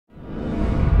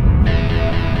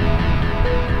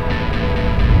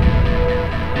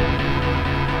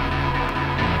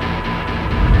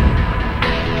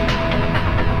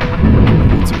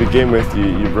begin with,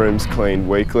 your room's cleaned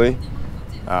weekly,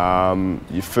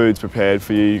 your food's prepared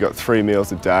for you, you've got 3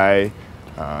 meals a day,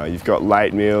 you've got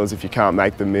late meals if you can't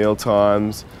make the meal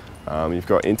times, you've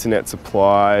got internet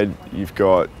supplied, you've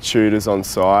got tutors on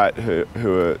site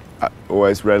who are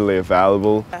always readily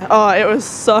available. Oh, it was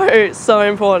so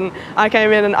important. I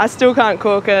came in and I still can't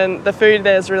cook, and the food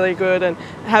there is really good, and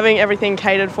having everything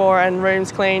catered for and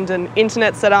rooms cleaned and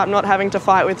internet set up, not having to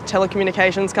fight with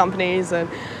telecommunications companies, and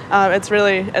it's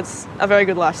a very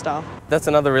good lifestyle. That's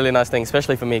another really nice thing,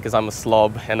 especially for me because I'm a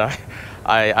slob and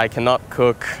I cannot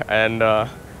cook, and I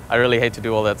really hate to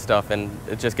do all that stuff, and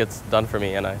it just gets done for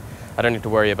me, and I don't need to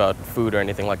worry about food or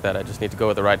anything like that. I just need to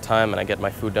go at the right time and I get my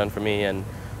food done for me, and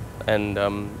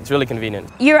it's really convenient.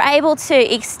 You're able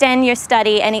to extend your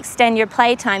study and extend your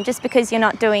playtime just because you're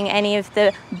not doing any of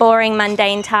the boring,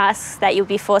 mundane tasks that you'll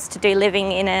be forced to do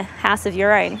living in a house of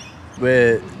your own.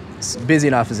 We're busy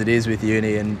enough as it is with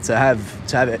uni, and to have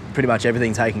pretty much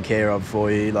everything taken care of for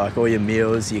you, like all your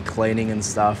meals, your cleaning and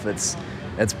stuff, it's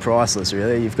priceless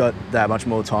really. You've got that much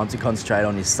more time to concentrate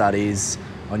on your studies,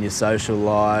 on your social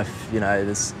life, you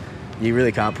know, you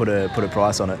really can't put a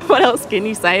price on it. What else can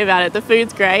you say about it? The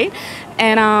food's great,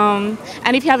 and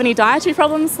if you have any dietary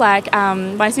problems, like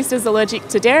my sister's allergic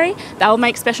to dairy, they'll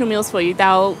make special meals for you.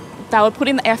 They'll put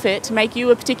in the effort to make you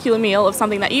a particular meal of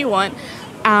something that you want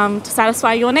to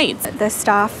satisfy your needs. The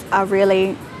staff are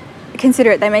really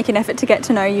considerate. They make an effort to get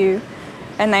to know you,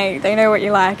 and they know what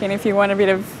you like, and if you want a bit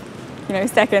of, you know,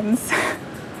 seconds,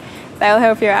 they'll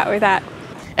help you out with that.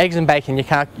 Eggs and bacon, you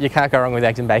can't go wrong with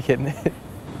eggs and bacon.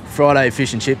 Friday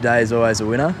fish and chip day is always a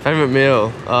winner. Favourite meal?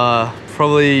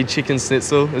 Probably chicken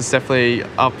schnitzel. It's definitely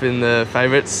up in the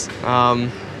favourites.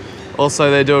 Also,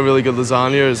 they do a really good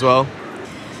lasagna as well.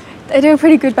 They do a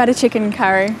pretty good butter chicken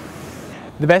curry.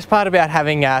 The best part about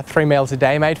having 3 meals a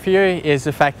day made for you is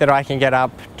the fact that I can get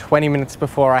up 20 minutes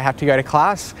before I have to go to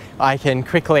class. I can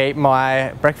quickly eat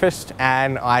my breakfast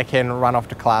and I can run off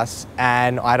to class,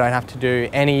 and I don't have to do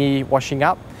any washing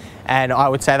up. And I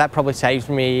would say that probably saves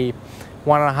me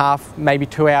 1.5, maybe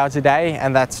 2 hours a day,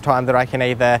 and that's time that I can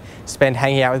either spend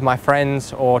hanging out with my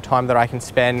friends or time that I can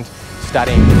spend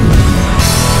studying.